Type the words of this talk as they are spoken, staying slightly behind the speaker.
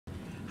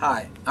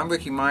Hi, I'm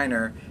Rickey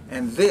Minor,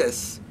 and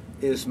this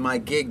is my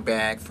gig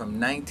bag from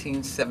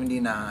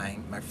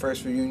 1979, my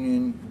first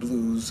reunion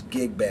blues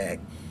gig bag.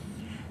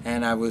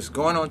 And I was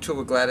going on tour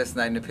with Gladys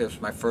Knight and the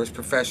Pips, my first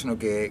professional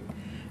gig,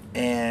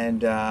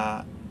 and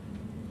I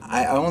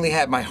only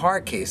had my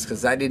hard case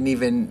because I didn't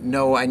even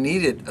know I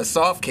needed a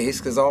soft case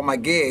because all my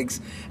gigs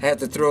I had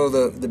to throw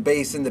the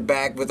bass in the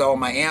back with all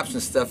my amps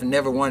and stuff and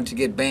never wanted to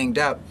get banged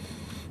up.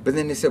 But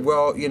then they said,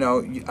 well, you know,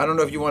 I don't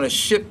know if you want to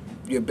ship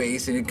your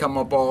bass and it come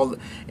up all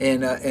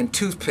in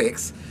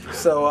toothpicks.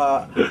 So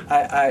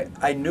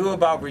I knew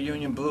about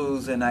Reunion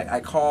Blues, and I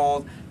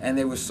called, and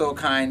they were so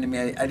kind to me.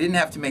 I didn't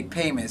have to make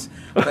payments,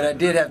 but I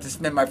did have to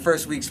spend my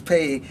first week's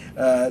pay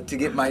to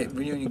get my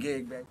reunion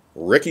gig back.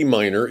 Rickey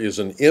Minor is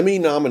an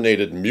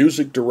Emmy-nominated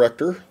music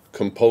director,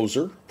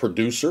 composer,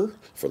 producer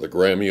for the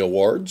Grammy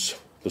Awards,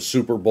 the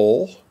Super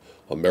Bowl,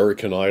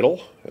 American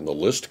Idol, and the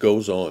list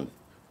goes on.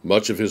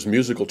 Much of his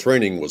musical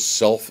training was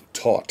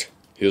self-taught.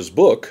 His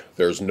book,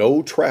 There's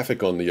No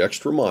Traffic on the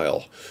Extra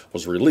Mile,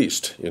 was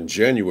released in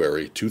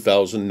January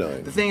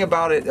 2009. The thing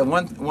about it,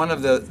 one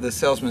of the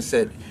salesmen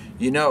said,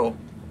 you know,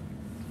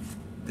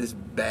 this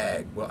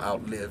bag will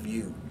outlive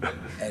you.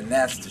 And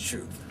that's the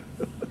truth.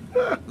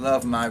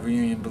 Love my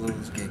Reunion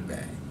Blues gig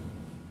bag.